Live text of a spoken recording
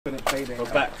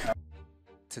We're back.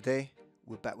 Today,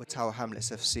 we're back with Tower Hamlets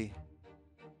FC.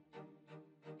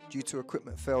 Due to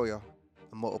equipment failure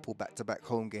and multiple back-to-back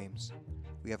home games,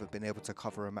 we haven't been able to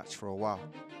cover a match for a while.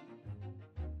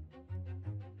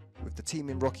 With the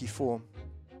team in rocky form,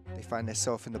 they find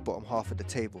themselves in the bottom half of the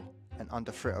table and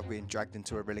under threat of being dragged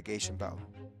into a relegation battle.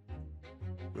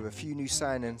 With a few new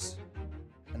signings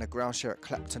and a groundshare at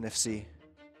Clapton FC,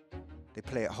 they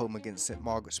play at home against St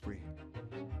Margretsbury,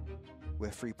 where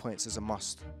 3 points is a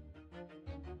must.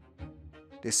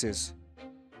 This is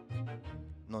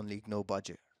non-league, no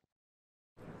budget.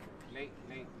 Late.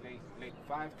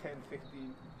 5, 10,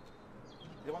 15.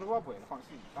 They want to rob it? I can't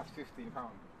see. That's £15.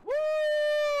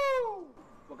 Woo!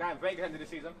 We're going Vegas end of the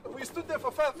season. We stood there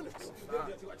for 5 minutes.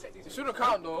 It shouldn't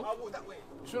count though.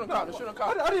 It shouldn't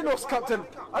count. I didn't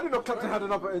know Clapton had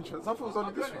another entrance. I thought it was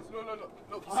only this one.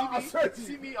 Look,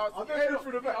 see me. I was prepared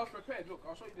through the back. I was prepared. Look,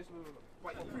 I'll show you this. Look.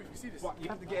 Wait, proof. You see this? What, you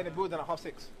have to get in the building at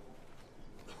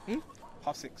 6:30.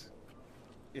 6:30.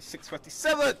 It's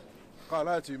 6:57. Can't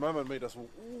lie to you, my man made us walk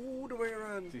all the way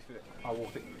around. I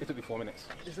walked it. It took me 4 minutes.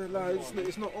 It's a lie.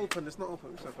 It's not open. It's not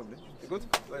open. What's that, family? You good?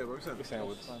 Yeah, bro. We're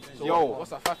saying so yo, what's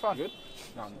that? £5? Good?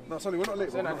 No, sorry, we're not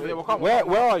late.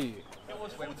 Where are you? It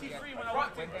was 43 when I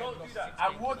walked in. Don't do that.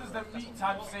 And what does the meet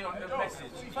time say on the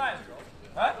message? 45.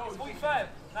 Huh? It's 45.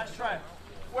 Nice try.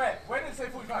 Where? Where did it say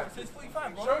 45? It says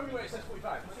 45, bro. Show me where it says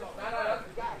 45.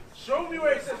 Show me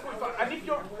where it says 45. And if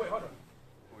you're... Wait, hold on.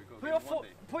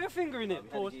 Put your finger in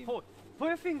it. Pause. Put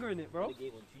your finger in it, bro.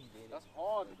 That's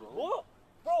hard, bro. What?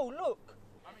 Bro, look.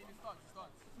 I mean, it's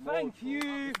done. Thank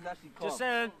you.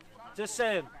 Just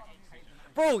saying.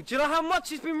 Bro, do you know how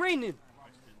much it's been raining?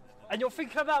 And you're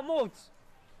thinking about modes?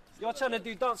 You're trying to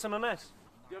do dance on a mess.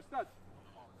 You have stats?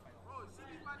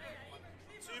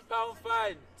 £2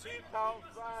 fine. £2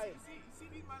 fine. See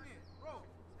these man here, bro.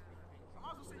 I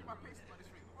might as well send you my pace on this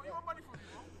ring. What you want money from me,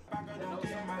 bro?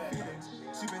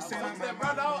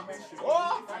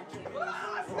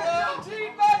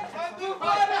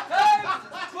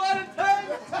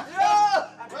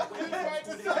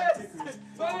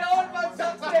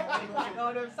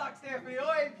 No, them socks there for you.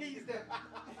 I ain't peas there.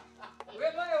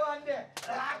 Where's my one there?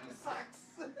 The socks.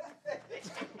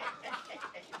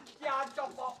 Yeah,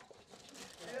 jump up.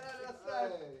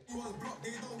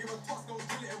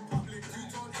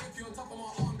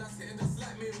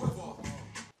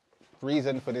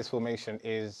 Reason for this formation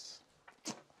is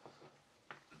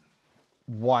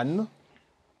 1,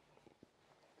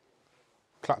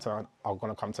 Clapton are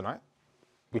going to come tonight.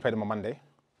 We played them on Monday,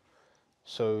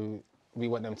 so we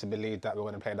want them to believe that we're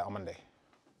going to play that on Monday,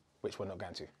 which we're not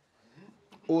going to.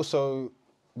 Also,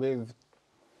 with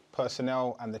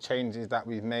personnel and the changes that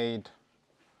we've made,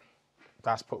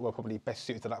 we're probably best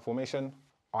suited to that formation.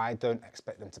 I don't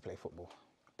expect them to play football,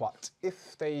 but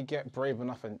if they get brave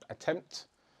enough and attempt,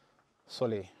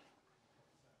 Solly,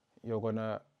 you're going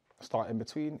to start in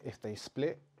between. If they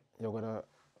split, you're going to,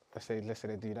 let's say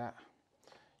they do that,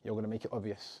 you're going to make it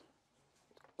obvious.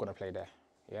 Going to play there,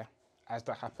 yeah? As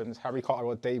that happens, Harry Carter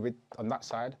or David on that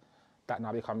side, that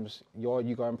now becomes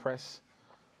you go and press.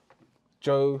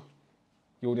 Joe,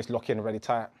 you'll just lock in really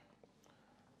tight.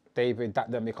 David,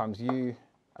 that then becomes you,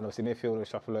 and obviously midfield will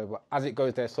shuffle over. As it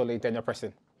goes there, Solly, then you're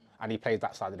pressing, and he plays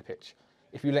that side of the pitch.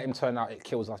 If you let him turn out, it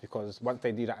kills us because once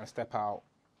they do that and step out,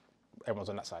 everyone's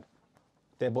on that side.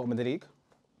 They're bottom of the league.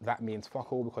 That means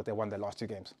fuck all because they won their last 2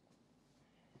 games.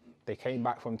 They came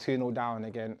back from 2-0 down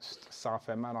against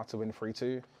Southend Manor to win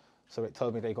 3-2. So it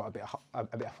told me they got a bit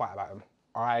of fight about them.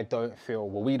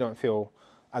 We don't feel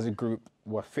as a group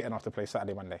we're fit enough to play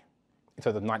Saturday, Monday in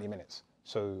terms of 90 minutes.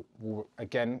 So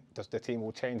again, the team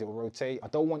will change, it will rotate. I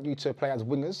don't want you to play as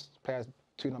wingers, play as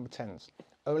 2 number 10s.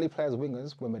 Only play as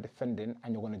wingers when we're defending,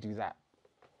 and you're going to do that.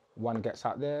 One gets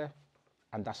out there,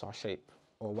 and that's our shape.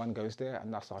 Or one goes there,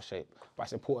 and that's our shape. But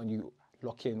it's important you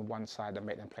lock in one side and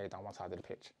make them play down one side of the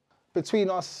pitch.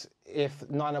 Between us, if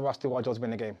none of us do our jobs,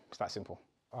 win the game. It's that simple.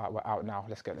 All right, we're out now.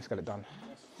 Let's get it done.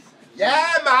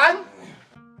 Yeah, man!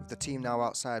 With the team now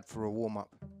outside for a warm-up,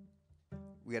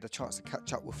 we had a chance to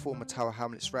catch up with former Tower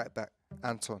Hamlets right back,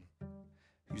 Anton,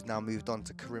 who's now moved on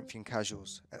to Corinthian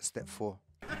Casuals at Step 4.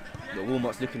 The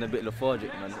warm-up's looking a bit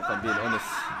lethargic, man, if I'm being honest.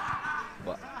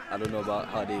 But I don't know about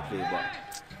how they play, but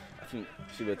I think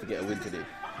we should be able to get a win today.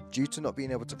 Due to not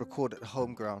being able to record at the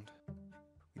home ground,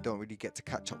 we don't really get to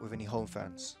catch up with any home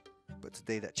fans. But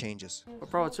today that changes. My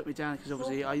brother took me down because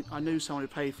obviously I knew someone who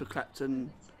played for Clapton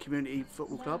Community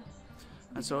Football Club,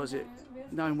 and so I was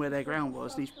knowing where their ground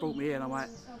was, and he's brought me in. I'm like,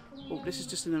 well, this is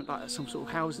just in like some sort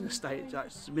of housing estate, like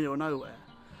it's the middle of nowhere.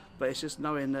 But it's just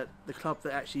knowing that the club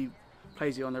that actually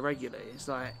plays it on the regular, it's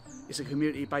like it's a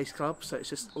community-based club, so it's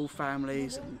just all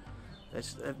families, and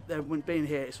When being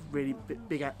here, it's really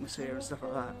big atmosphere and stuff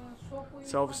like that.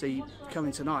 So obviously,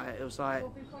 coming tonight, it was like,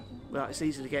 well, it's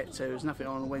easy to get to. There's nothing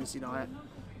on Wednesday night.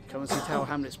 Come and see Tower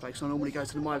Hamlets play. So I normally go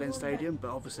to the Mile End Stadium, but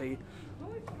obviously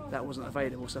that wasn't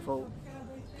available. So I thought,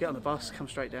 get on the bus, come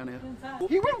straight down here.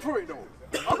 He went for it though.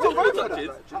 You took 4 touches.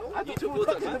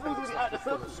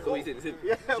 So he said it's him.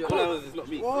 Yeah, it's not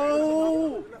me.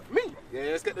 Whoa! Me? Yeah,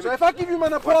 let's get the So if I give you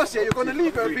man a pass here, you're going to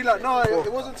leave it and be like, no,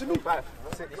 it wasn't to me. 5,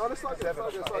 6, no, let's start it.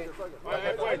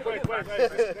 Wait.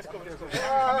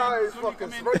 Ah, he's fucking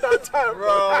run that time,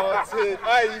 bro. Hey,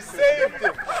 you saved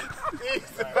him.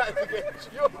 He's about to get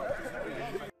you.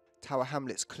 Tower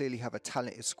Hamlets clearly have a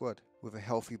talented squad with a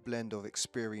healthy blend of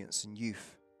experience and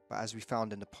youth. But as we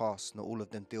found in the past, not all of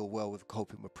them deal well with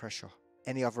coping with pressure.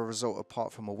 Any other result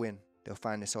apart from a win, they'll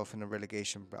find themselves in a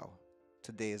relegation battle.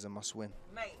 Today is a must win.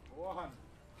 Mate.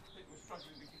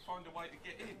 Found a way to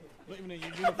get in. Not even in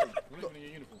your uniform. Not even in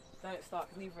your uniform. Don't start,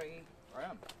 because neither are you. I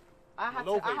am. I had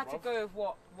to go with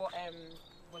what was at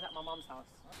my mum's house.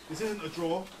 This isn't a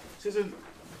draw. This isn't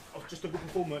just a good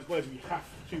performance. Whereas we have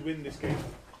to win this game.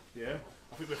 Yeah.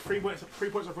 I think we're 3 points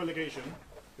of relegation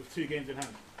with 2 games in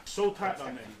hand. So tight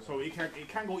down there. So it can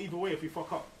go either way if we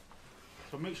fuck up.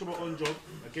 So make sure we're on job.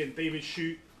 Again, David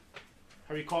shoot.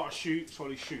 Harry Carter shoot.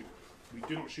 Solly shoot. We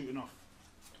do not shoot enough.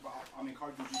 But I'm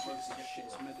encouraging you to get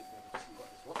shit medic.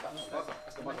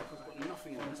 That's the one because I've got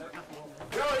nothing in it.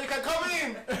 Yo, you can come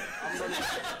in!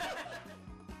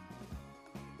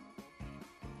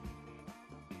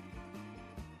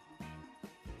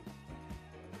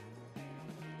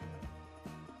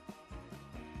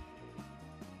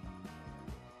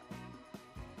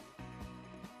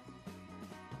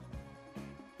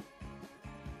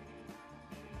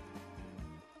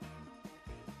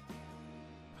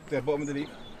 They're bottom of the league.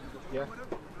 Yeah.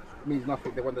 Means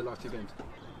nothing. They won the last 2 games.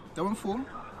 They're on form.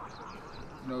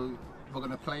 You know, we're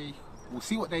going to play. We'll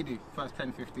see what they do. First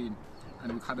 10, 15, and then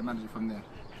we'll kind of manage it from there.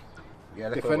 Yeah,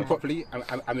 defend properly and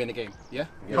win the game. Yeah?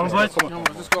 Come on, boys. Come on,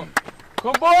 let's go.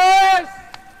 Come boys!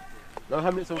 No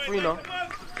Hamlets on 3 now.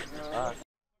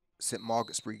 St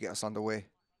Margretsbury get us underway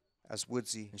as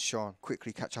Woodsy and Sean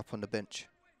quickly catch up on the bench.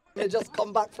 They just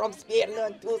come back from Spain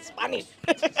learn to Spanish.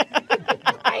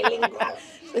 Bilingual.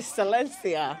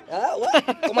 Excelencia. What?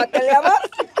 ¿Cómo te llamas?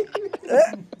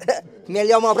 Me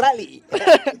llamo Bradley.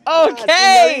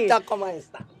 Okay. Señorita, ¿cómo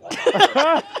está?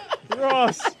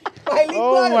 Ross. Bilingual.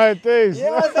 Oh my days. You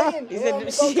know what I'm saying?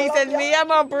 He said, me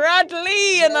llamo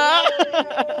Bradley, you know.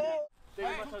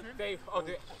 Dave, I'll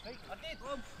do it.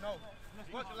 No.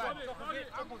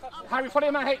 Harry, follow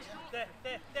him out, H. There.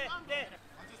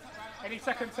 Any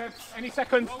seconds, Seb? Any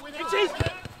seconds? Good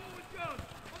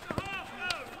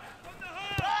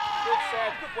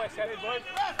Seb, good boy, Seb, boy.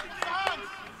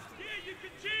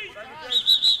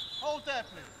 Hold there,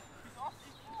 please.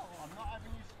 I'm not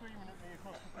having you screaming at me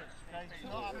across the pitch, okay?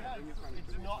 It's not happening.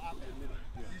 It's not happening.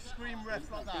 You scream refs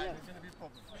like that, there's going to be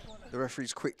problems. The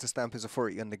referee's quick to stamp his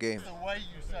authority on the game, The way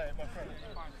you say it, my friend.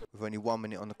 with only 1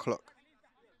 minute on the clock.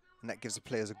 And that gives the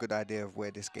players a good idea of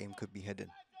where this game could be heading.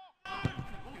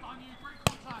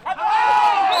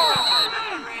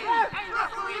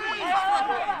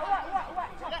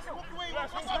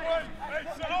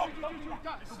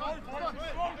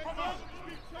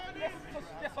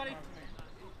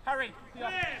 Harry,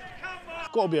 It's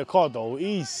got to be a card though.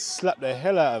 He slapped the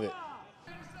hell out of it.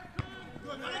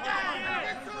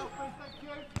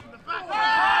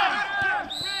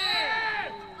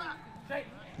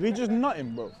 We just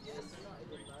nutting, bro.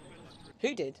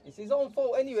 Who did? It's his own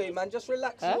fault anyway, man. Just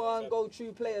relax and go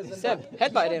through players. And Seb,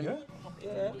 headbutted him.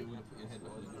 Yeah.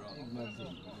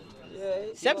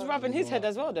 Seb's rubbing his head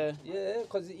as well, though. Yeah,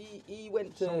 because he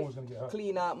went to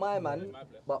clean out my man,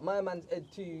 but my man's head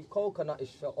too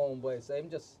coconutish for own boy, so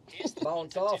him just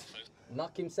bounce off,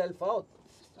 knock himself out.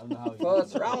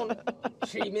 First round,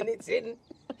 3 minutes in,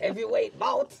 heavyweight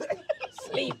bout,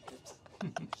 sleep.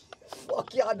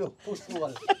 Fuck you, do push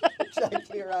wall. Try to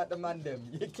clear out the man them.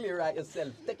 You clear out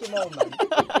yourself. Take him home, man.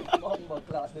 Humble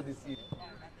class to this year.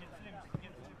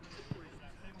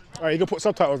 Alright, you can put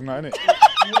subtitles now, innit?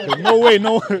 No way,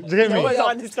 no. Do you get me?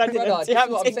 Brother, this is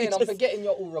what I'm saying. I'm forgetting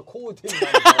you're all recording,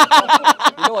 man.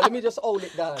 You know what? Let me just hold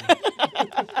it down.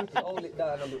 Just hold it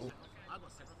down a little.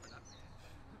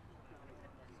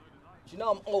 You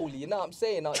know I'm old, you know what I'm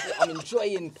saying? I'm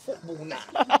enjoying football now.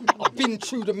 I've been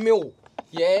through the mill,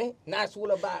 yeah? Now it's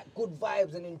all about good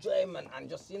vibes and enjoyment and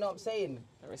just, you know what I'm saying?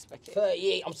 I respect it.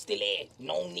 38, I'm still here.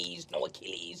 No knees, no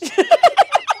Achilles.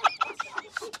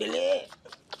 Still here.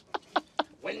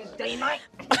 Wednesday night.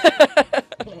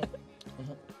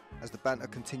 As the banter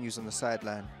continues on the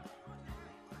sideline,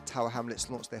 Tower Hamlets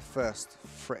launched their first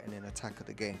threatening attack of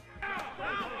the game.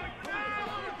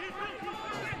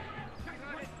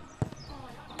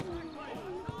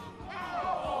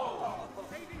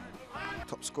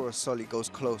 Top scorer Solly goes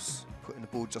close, putting the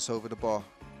ball just over the bar.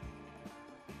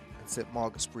 And St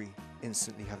Margretsbury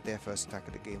instantly have their first attack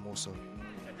of the game also.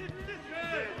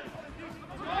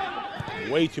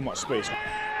 Way too much space.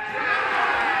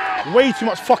 Way too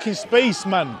much fucking space,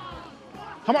 man.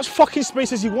 How much fucking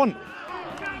space does he want?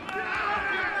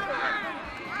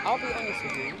 I'll be honest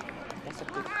with you. That's a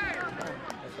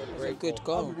good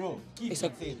goal. It's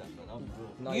a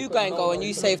you go and go and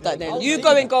you save that then. You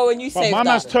go and go and you save that. My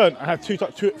man's turn and had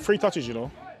three touches, you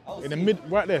know, in the mid,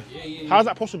 right there. How is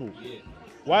that possible?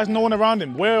 Why is no one around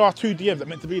him? Where are 2 DMs that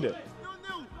meant to be there?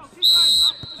 No.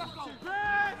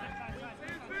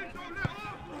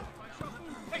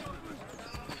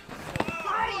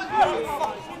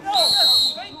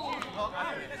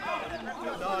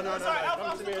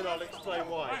 Come to me and I'll explain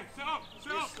why.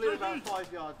 You slid about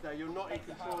 5 yards there. You're not in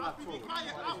control at all. It's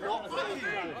not a safe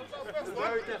challenge. It's a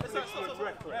very definition of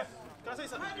reckless. Can I say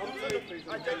something? Come to me, please.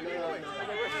 I genuinely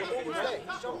What was that? He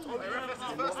jumped on the ref. That's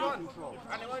the first one.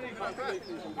 And it won't even come back.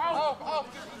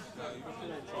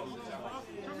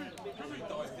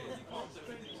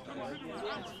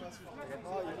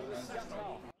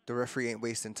 The referee ain't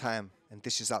wasting time and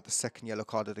dishes out the second yellow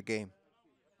card of the game.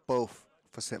 Both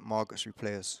for St Margretsbury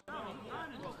players.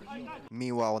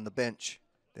 Meanwhile, on the bench,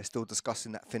 they're still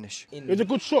discussing that finish. It was a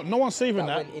good shot, no one's saving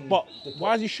that, but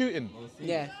why is he shooting?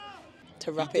 Yeah,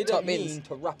 to wrap it top bins.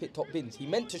 To wrap it top bins. He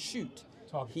meant to shoot.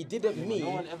 He didn't mean. No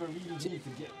one ever really needs to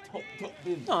get top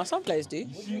bins. No, some players do.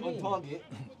 Shoot on target.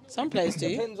 Some players do.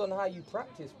 It depends on how you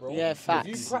practice, bro. Yeah, facts.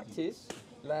 If you practice,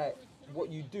 like, what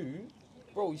you do,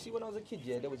 bro, you see when I was a kid,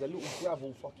 yeah, there was a little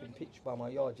gravel fucking pitch by my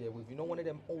yard, yeah, with, you know, one of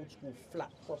them old school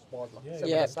flat crossbars, like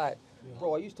seven aside. Yeah.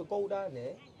 Bro, I used to go down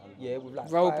there, yeah, with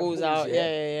like roll 5 balls out,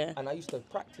 yeah. And I used to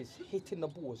practice hitting the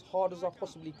ball as hard as I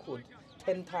possibly could,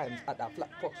 10 times at that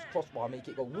flat crossbar, make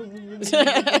it go woo, woo, woo, woo, woo.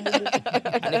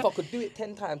 And if I could do it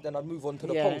 10 times, then I'd move on to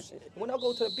the post. When I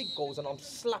go to the big goals and I'm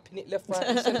slapping it left, right,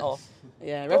 and centre.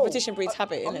 Yeah, repetition breeds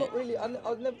habit, innit? Not really,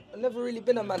 I've never really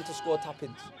been a man to score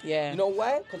tap-ins. Yeah. You know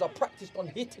why? Because I practiced on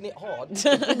hitting it hard. The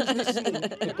ball's this small,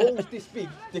 the goal's this big,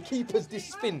 the keeper's this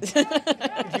spin. If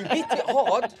you hit it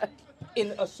hard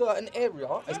in a certain area,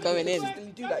 it's going in.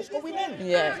 You do that, it's going in.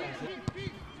 Yeah.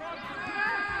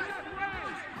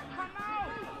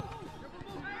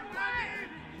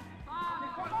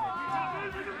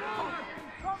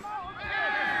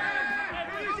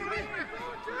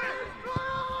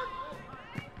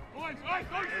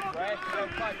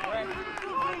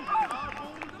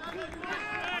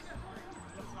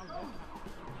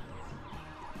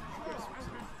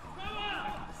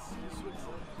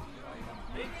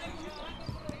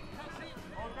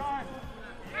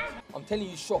 I'm telling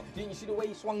you, shot. Didn't you see the way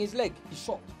he swung his leg? He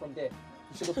shot from there.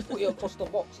 He should have put it across the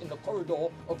box in the corridor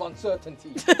of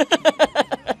uncertainty.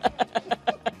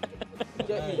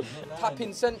 Get me?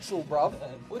 Tapping central, bruv.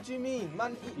 What do you mean?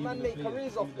 Man make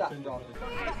careers off that, bruv.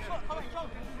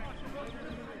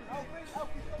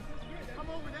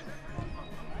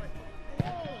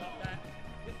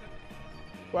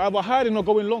 Well, either hiding or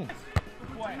going long.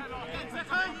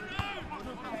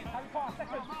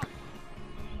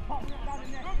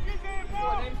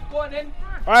 Go on then.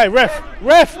 All right,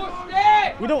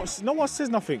 ref. We don't. No one says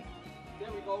nothing.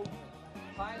 There we go.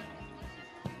 All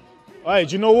right,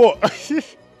 do you know what?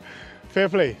 Fair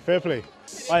play.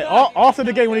 All right, after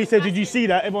the game when he said, "Did you see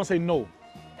that?" Everyone say no.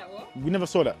 We never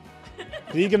saw that.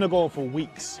 He's gonna go on for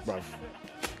weeks, bruv.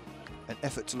 An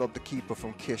effort to lob the keeper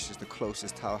from Kish is the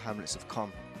closest Tower Hamlets have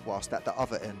come, whilst at the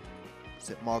other end,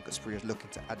 St Margretsbury is looking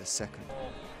to add a second.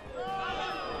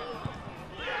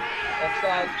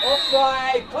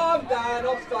 Offside, calm down,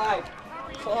 offside.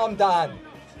 Calm down,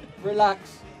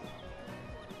 relax.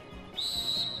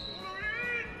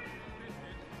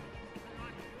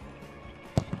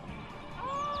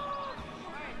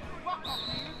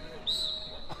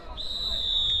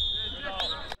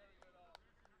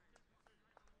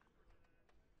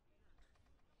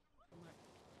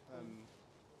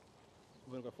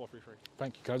 We're going to go 4-3-3.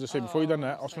 Thank you. Can I just say, before you done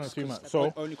that, I was trying to do that.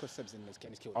 So, only because Seb's in this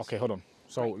getting his kills. Okay, hold on.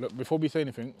 So, look, before we say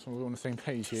anything, so we're on the same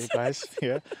page here, guys.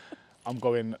 Yeah. I'm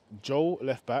going Joe,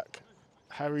 left back,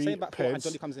 Harry, same back four, and Pez.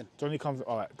 Johnny comes in. Johnny comes in.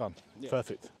 All right, done. Yeah.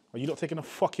 Perfect. Are you not taking a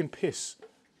fucking piss?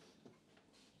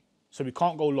 So we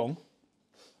can't go long,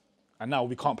 and now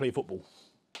we can't play football.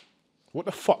 What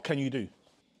the fuck can you do?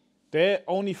 Their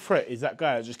only threat is that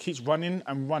guy that just keeps running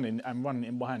and running and running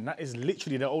in behind. That is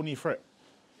literally their only threat.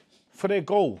 For their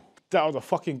goal. That was a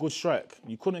fucking good strike.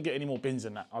 You couldn't get any more bins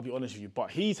than that, I'll be honest with you. But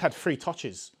he's had 3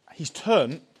 touches. He's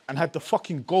turned and had the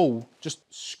fucking goal just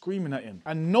screaming at him.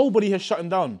 And nobody has shut him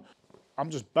down. I'm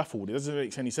just baffled. It doesn't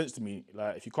make any sense to me.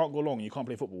 Like, if you can't go long and you can't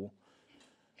play football,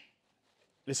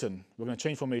 listen, we're going to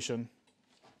change formation.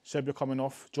 Seb, you're coming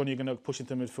off. Johnny, you're going to push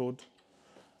into midfield.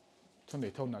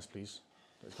 Sunday, tell Naz, please,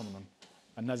 that he's coming on.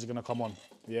 And Naz is going to come on.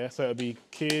 Yeah, so it'll be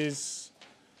Kiz,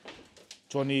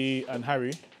 Johnny and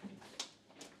Harry.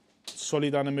 Solly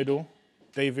down the middle,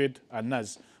 David and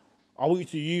Naz. I want you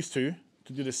to use to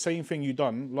do the same thing you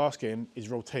done last game, is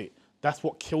rotate. That's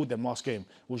what killed them last game,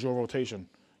 was your rotation.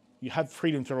 You had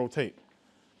freedom to rotate.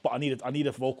 But I need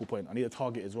a focal point. I need a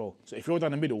target as well. So if you're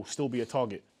down the middle, still be a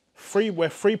target. We're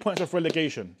 3 points off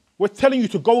relegation. We're telling you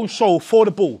to go and show for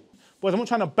the ball. Boys, I'm not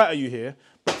trying to batter you here,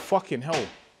 but fucking hell.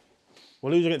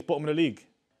 We're losing against the bottom of the league.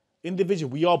 In division,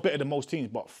 we are better than most teams,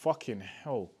 but fucking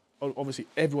hell. Obviously,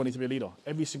 everyone needs to be a leader.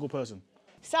 Every single person.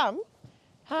 Sam,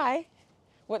 hi.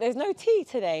 What, there's no tea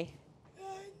today? Yeah,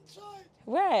 inside.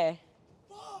 Where?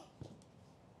 Bar.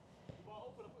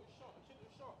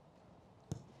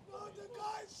 No, the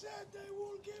guy said they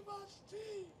will give us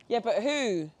tea. Yeah, but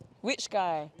who? Which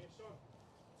guy?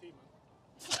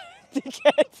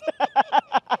 Dickhead.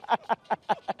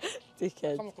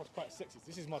 Dickhead. Come across quite sexy.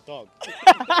 This is my dog.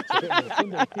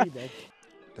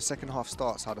 The second half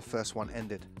starts how the first one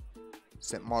ended.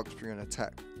 St Margretsbury on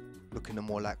attack, looking the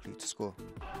more likely to score.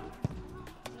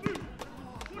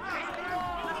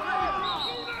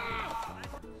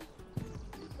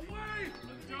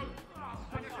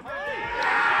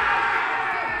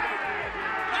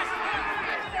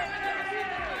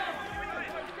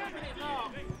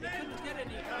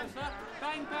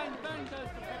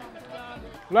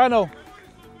 Lionel.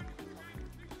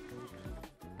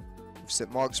 With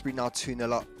St Margretsbury now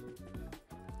 2-0 up,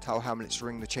 Tower Hamlets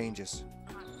ring the changes.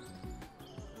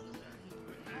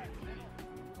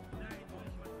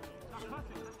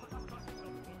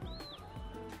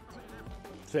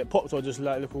 So it popped or just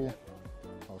like little...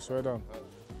 Oh, swear down.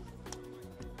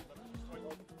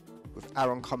 With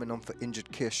Aaron coming on for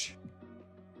injured Kish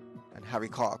and Harry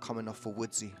Carter coming off for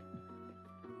Woodsy.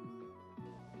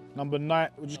 Number 9,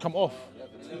 would you come off?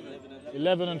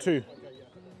 11 and 2.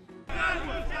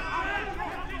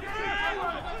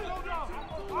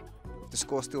 The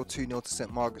score still 2-0 to St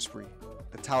Margretsbury.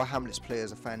 The Tower Hamlets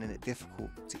players are finding it difficult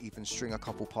to even string a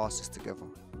couple passes together.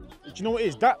 Do you know what it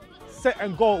is? That set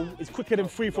and goal is quicker than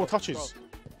 3-4 touches.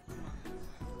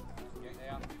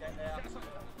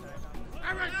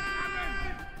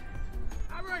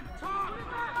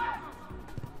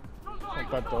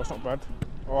 Not bad though, it's not bad.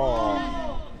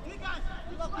 Oh.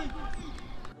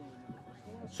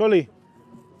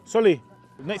 Solly,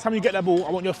 next time you get that ball,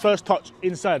 I want your first touch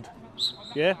inside.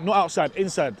 Yeah? Not outside,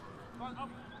 inside.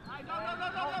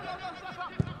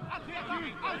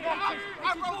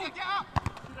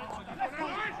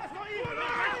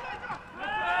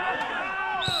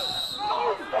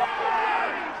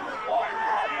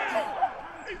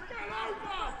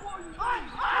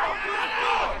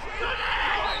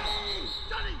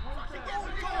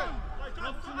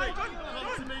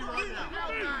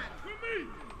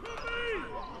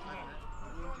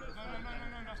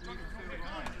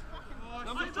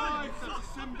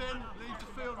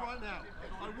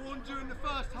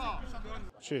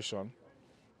 Cheers, Sean.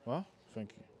 What?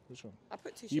 Thank you. Which one? I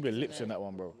put 2 sugars. You've been lips in that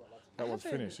one, bro. That one's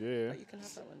haven't. finished, yeah. But you can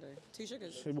have that one though. 2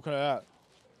 sugars. Hey, what kind of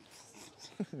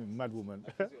that? Mad woman.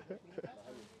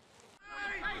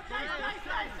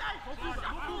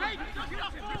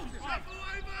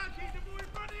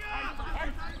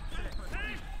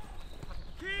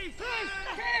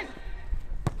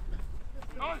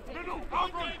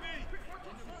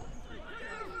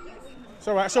 It's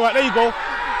alright, there you go.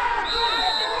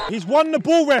 He's won the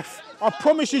ball, ref. I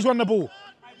promise he's won the ball.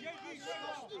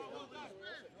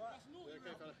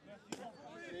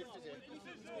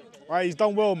 Alright, he's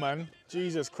done well, man.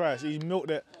 Jesus Christ, he's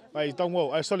milked it. Alright, he's done well.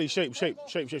 Alright, Solly, shape.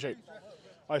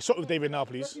 Alright, swap with David now,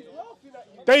 please.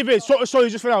 David, swap with Solly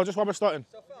just for now, just while we're starting.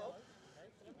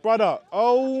 Brother,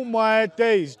 oh my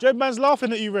days. Jedman's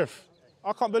laughing at you, ref.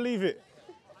 I can't believe it.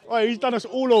 Alright, he's done us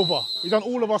all over. He's done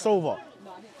all of us over.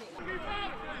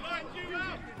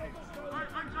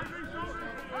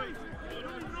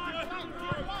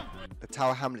 The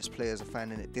Tower Hamlets players are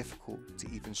finding it difficult to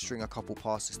even string a couple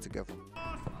passes together.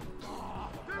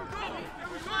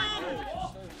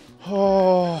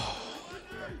 Oh.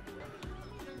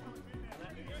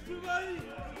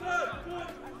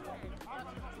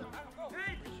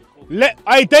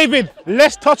 Hey, David,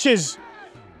 less touches.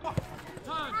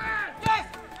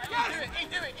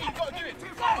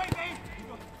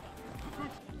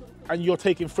 and you're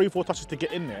taking 3-4 touches to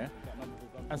get in there,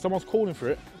 and someone's calling for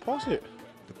it, pass it.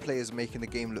 The players are making the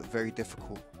game look very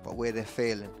difficult, but where they're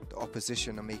failing, the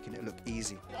opposition are making it look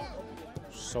easy.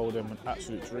 Sold them an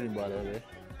absolute dream by the way.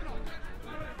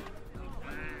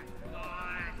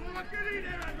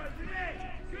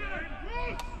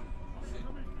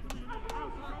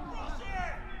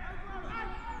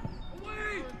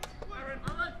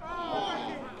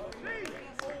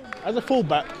 As a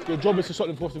fullback, your job is to stop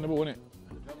them crossing the ball, isn't it?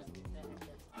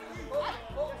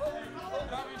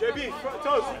 JB, front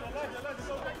toes.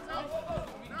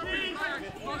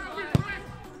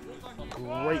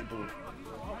 Great ball.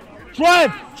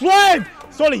 Drive! Drive!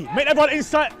 Solly, make that run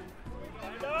inside.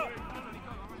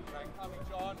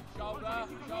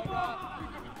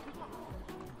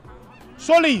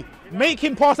 Solly, make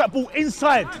him pass that ball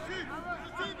inside.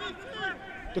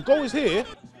 The goal is here.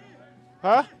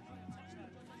 Huh?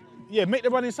 Yeah, make the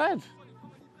run inside.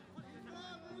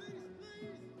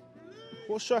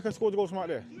 What striker scored the goals from right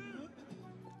there?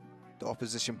 The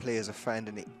opposition players are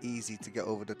finding it easy to get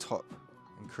over the top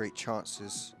and create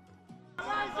chances.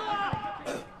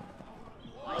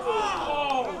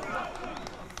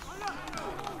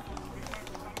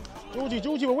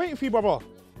 Georgie, we're waiting for you, brother.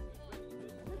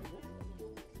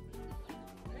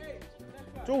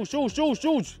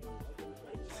 George.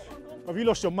 Have you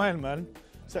lost your mind, man?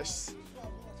 Such...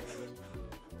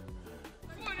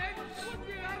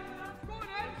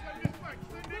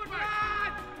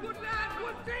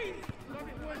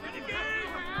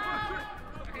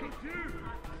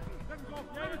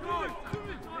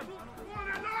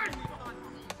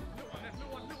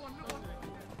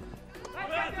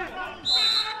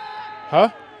 Huh?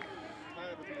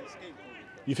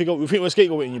 You think we're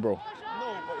scapegoating you, bro?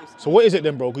 So what is it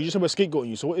then, bro? Because you said we're scapegoating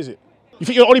you, so what is it? You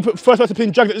think you're only first person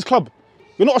being dragged at this club?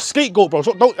 You're not a scapegoat, bro.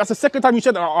 So that's the second time you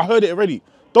said that. I heard it already.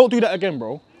 Don't do that again,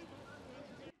 bro.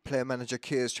 Player manager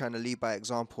Keir is trying to lead by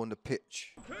example on the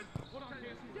pitch.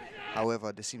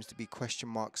 However, there seems to be question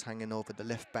marks hanging over the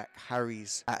left back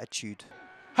Harry's attitude.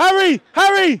 Harry!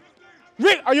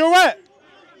 Rick, are you alright?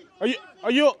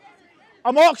 Are you?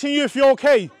 I'm asking you if you're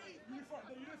okay.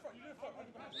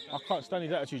 I can't stand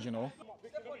his attitude, you know.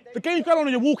 The game's going on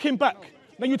and you're walking back.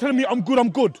 Then you're telling me I'm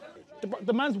good.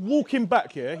 The man's walking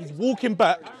back, yeah? He's walking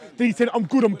back. Then he's saying I'm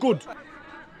good.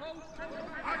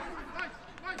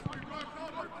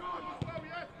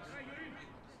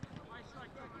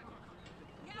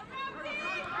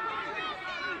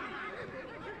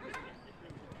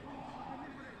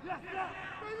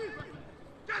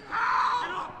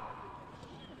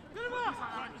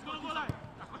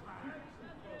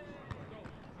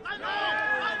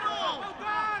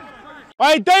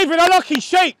 Hey, David, unlucky.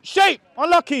 Shape,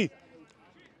 unlucky.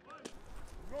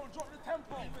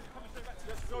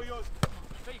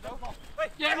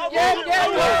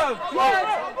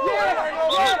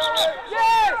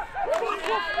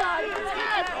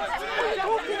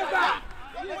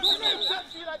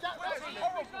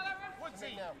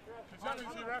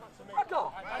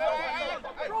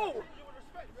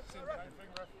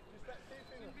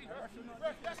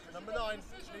 Number 9.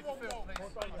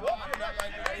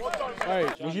 Hey,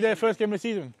 was you there first game of the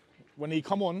season? When he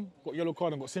come on, got yellow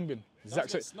card and got sin bin?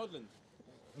 Snodland?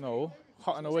 No,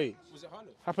 Hutton away. Was it Harlow?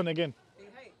 Happened again.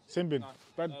 Sin bin.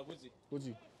 Bad. He's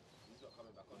Woodsy. not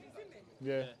coming back on.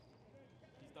 Yeah.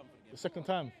 He's done for the game. The second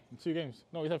time in 2 games.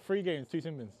 No, he's had 3 games, 2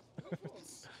 sin bins.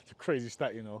 It's a crazy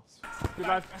stat, you know. Good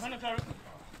lad.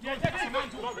 Yeah, Jackson, man.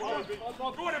 Go on, mate.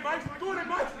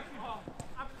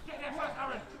 Get there first,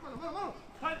 Aaron.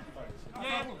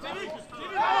 Yeah, Jimmy.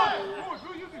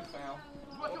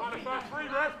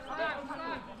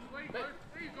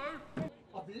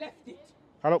 I've left it.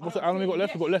 How long we got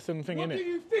left? We've got less than the thing, innit? What do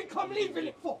you think I'm leaving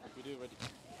it for? We do already.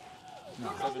 For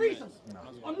no reason.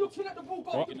 I'm looking at the ball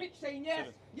go off the pitch saying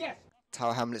yes.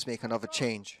 Tower Hamlets make another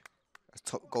change as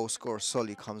top goal scorer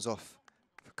Solly comes off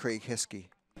for Craig Hiskey.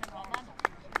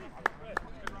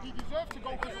 He deserves to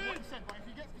go because of what he said, but if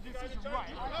he gets the decision right,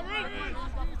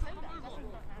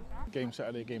 Game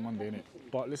Saturday, game Monday, innit?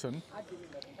 But listen,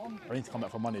 I need to come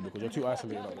back for Monday because you're too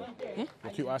isolated out there.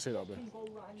 You're too isolated out there.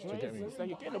 Do you get me? It's like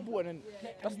you're getting the ball and then,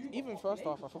 that's, even first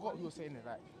half, I forgot who was saying it.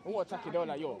 Like, when we're attacking, they were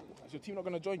like, yo, is your team not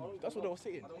going to join you? That's what they were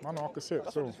saying. No, I can see it.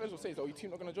 That's what the defence was saying, so your team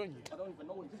not going to join you. I don't even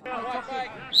know what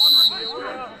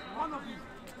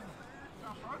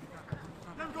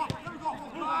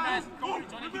Nice.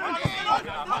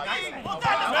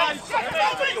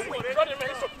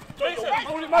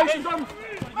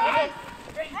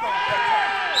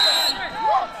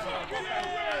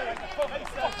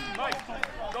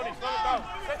 So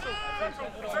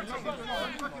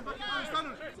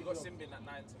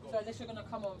unless you're gonna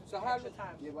come on, so how extra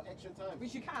time? Yeah, but extra time.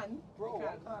 Which you can, bro.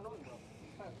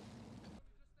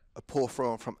 A poor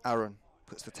throw from Aaron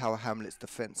puts the Tower Hamlets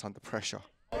defence under pressure.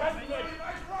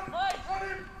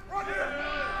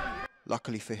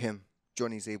 Luckily for him,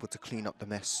 Johnny's able to clean up the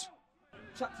mess.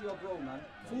 Chat to your bro, man.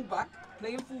 Full back,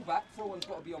 playing full back, throwing's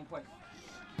got to be on point.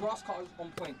 Grass cutters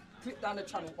on point. Clip down the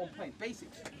channel on point.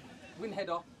 Basics. Win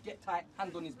header, get tight,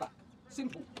 hand on his back.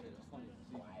 Simple.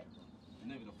 You're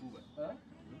never the fullback. Huh?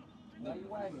 Now you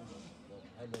whining.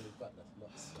 Hand on his back, that's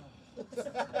nuts.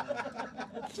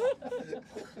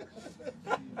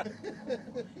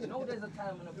 You know there's a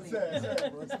time when I play. Say,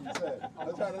 bro.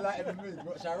 I'm trying to lighten the mood.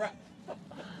 What shall I rap?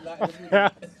 Lighten the mood.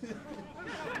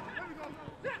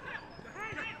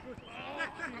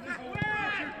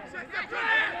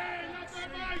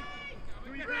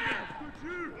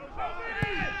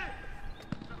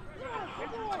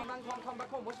 Come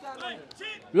back on. What's going on?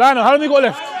 Lionel, how long have we got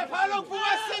left? How long for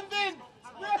my sin bin?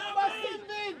 Ref my sin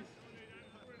bin.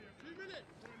 2 minutes.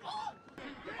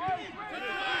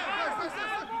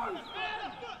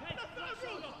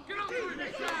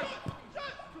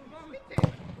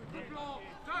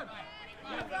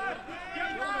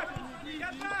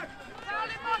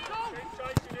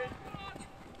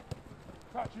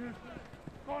 Touch you.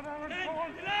 Go on, Aaron. Go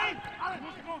on. Aaron,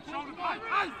 go on. Shoulder back.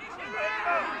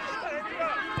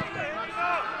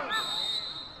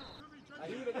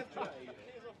 He would have left him out.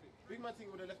 Big man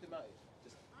thing would have left him out.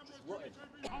 Just rotten.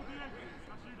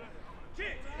 Go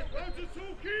to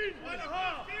talking.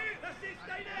 1.5. That's it.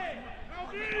 Stay there.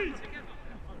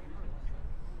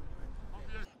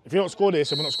 If you don't score this,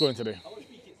 then we're not scoring today.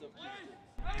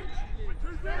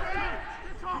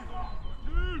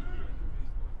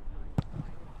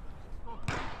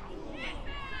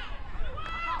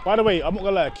 By the way, I'm not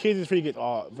gonna lie, kids' free kicks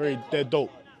are they're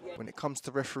dope. When it comes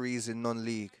to referees in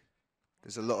non-league,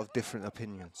 there's a lot of different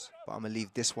opinions, but I'm gonna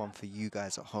leave this one for you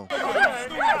guys at home. Oh,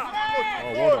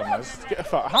 well done, man. Get a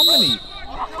foul. How many?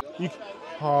 You...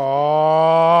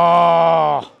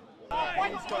 Oh.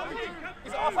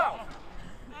 Is it our foul?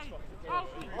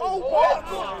 Oh, what?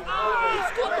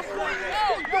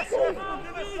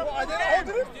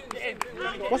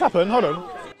 What's happened? Hold on.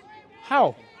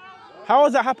 How? How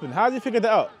has that happened? How has he figured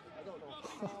that out?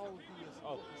 Oh, it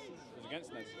was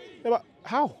against us. Yeah, but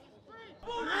how?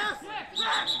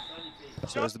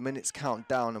 So as the minutes count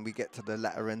down and we get to the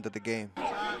latter end of the game,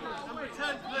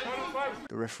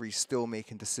 the referee's still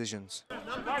making decisions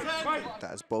that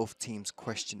has both teams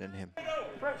questioning him.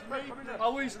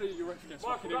 How easily you reckon it's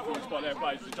fucking influenced by their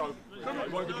players? It's a joke. He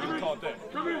won't give a card there.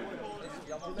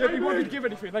 Yeah, but he won't give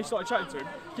anything. They started chatting to him.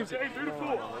 Gives it. Do the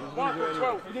floor.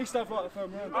 12. He needs to have like the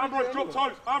firm round. Ambrose drop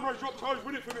toes. Ambrose drop toes.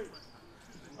 Win it for me.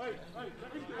 Like,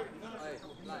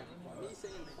 me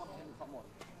saying fucking come on,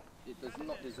 it does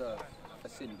not deserve a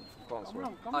sin.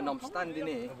 And I'm standing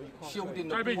here shielding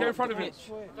the ball off the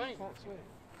pitch.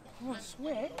 Oh,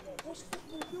 swear? What's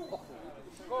football?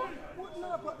 What?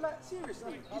 No, but like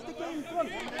seriously, is the game gone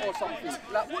or something?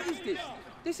 Like, what is this?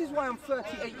 This is why I'm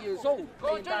 38 years old,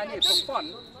 playing down here for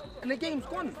fun, and the game's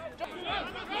gone.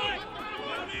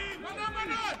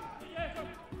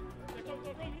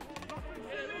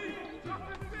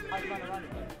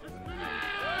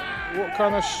 What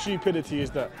kind of stupidity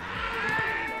is that?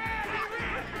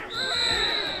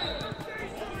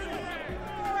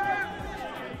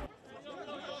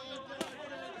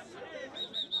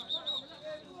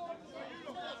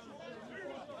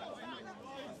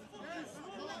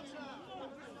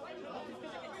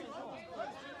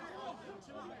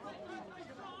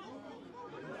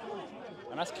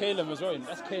 And that's Caleb as well.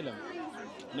 That's Caleb.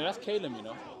 No, that's Caleb, you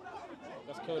know.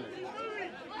 That's Caleb.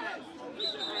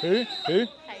 Who?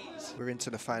 We're into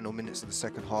the final minutes of the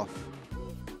second half.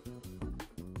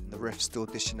 And the ref's still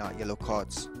dishing out yellow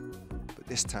cards. But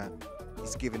this time,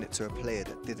 he's giving it to a player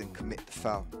that didn't commit the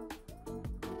foul.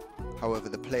 However,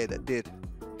 the player that did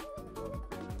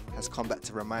has come back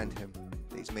to remind him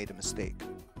that he's made a mistake.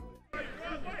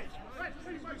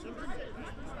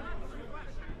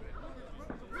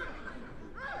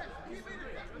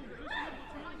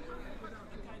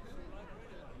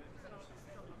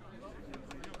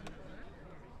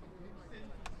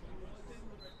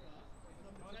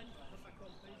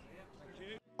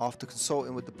 After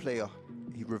consulting with the player,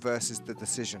 he reverses the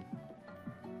decision.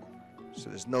 So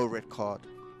there's no red card.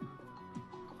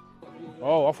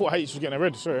 Oh, I thought H was getting a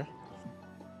red, sorry.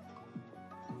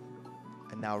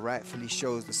 And now rightfully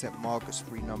shows the St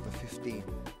Margretsbury number 15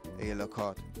 a yellow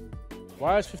card.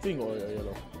 Why has 15 got a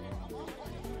yellow?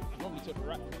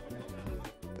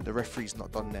 But the referee's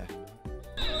not done there.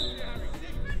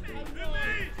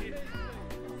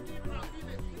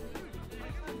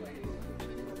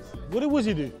 What did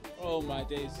Wizzy do? Oh my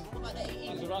days. I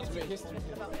was about to make history.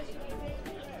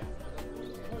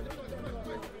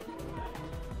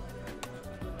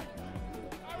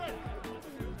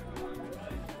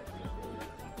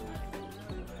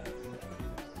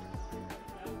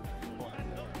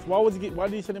 Why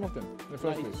did he send him off then? In the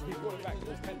first place? He brought it back. It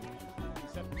was 10. He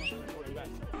sent him off and brought it back.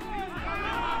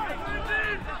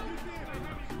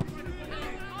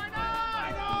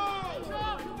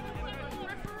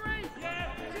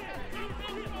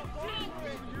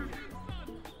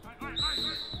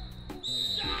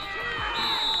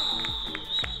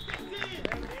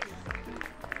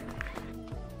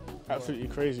 Absolutely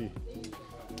crazy.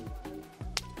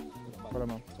 Well done,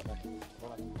 man.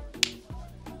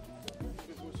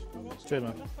 Straight,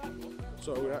 man.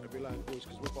 So we have to be like boys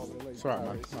because we're part of the late. It's alright,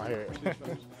 man. I hear it.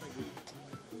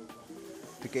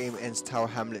 The game ends Tower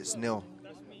Hamlets 0,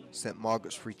 St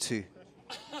Margretsbury 2.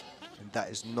 And that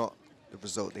is not the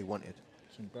result they wanted.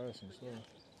 It's embarrassing, sorry.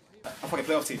 I fucking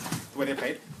playoff team, the way they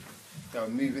played. They were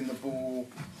moving the ball,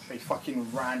 they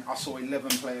fucking ran. I saw 11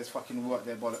 players fucking work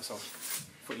their bollocks off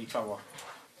for each other.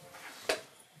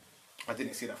 I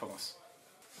didn't see that from us.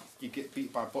 You get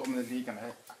beat by bottom of the league and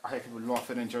I hear people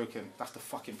laughing and joking. That's the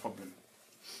fucking problem.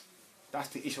 That's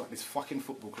the issue at this fucking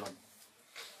football club.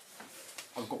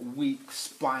 I've got weak,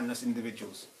 spineless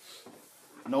individuals.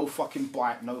 No fucking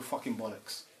bite, no fucking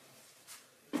bollocks.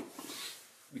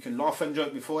 We can laugh and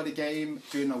joke before the game,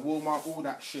 during the warm-up, all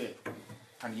that shit.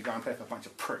 And you go and play for a bunch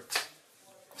of pricks.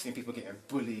 I've seen people getting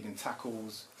bullied in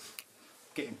tackles,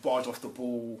 getting barged off the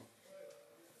ball,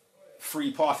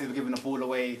 free passes for giving the ball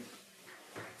away.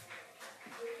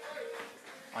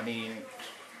 I mean,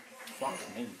 fuck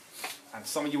me. And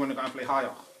some of you want to go and play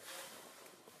higher.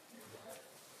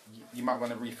 You might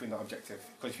want to rethink the objective.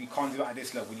 Because if you can't do that at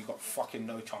this level, you've got fucking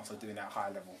no chance of doing that at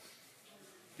higher level.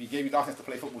 If you gave me the chance to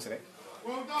play football today,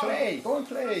 play, go and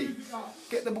play.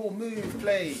 Get the ball, move,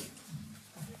 play.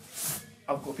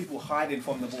 I've got people hiding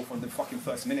from the ball from the fucking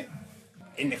first minute.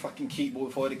 In the fucking keep ball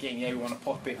before the game, yeah, we want to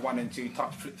pop it, 1 and 2,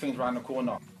 touch, flip things around the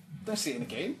corner. Don't see it in the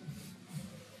game.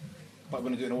 But we're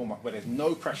going to do it in a warm-up where there's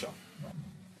no pressure.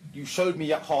 You showed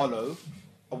me at Harlow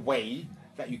away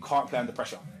that you can't play under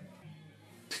pressure.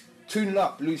 2-0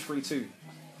 up, lose 3-2.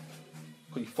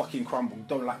 Because you fucking crumble,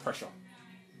 don't like pressure.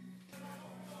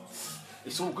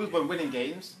 It's all good when winning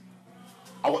games.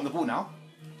 I want the ball now.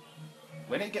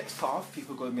 When it gets tough,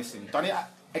 people go missing. You've done it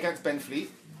against Benfleet,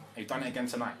 and you've done it again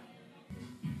tonight.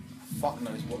 Fuck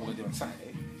knows what we're going to do on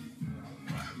Saturday.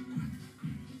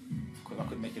 Because I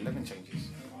could make 11 changes.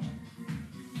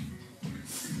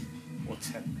 Or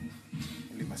 10.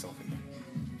 I'll leave myself in there.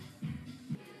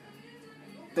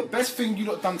 The best thing you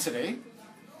lot done today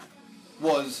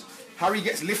was Harry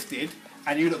gets lifted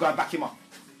and you lot go and back him up.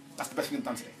 That's the best thing you've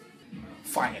done today.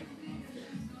 Fighting.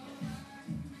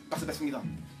 That's the best thing you've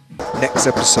done. Next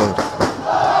episode.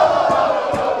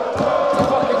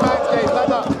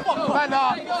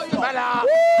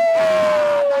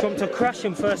 Come to crash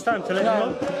him first time to let him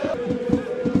know.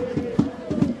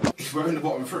 If we're in the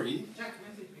bottom 3,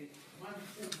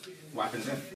 what happens then?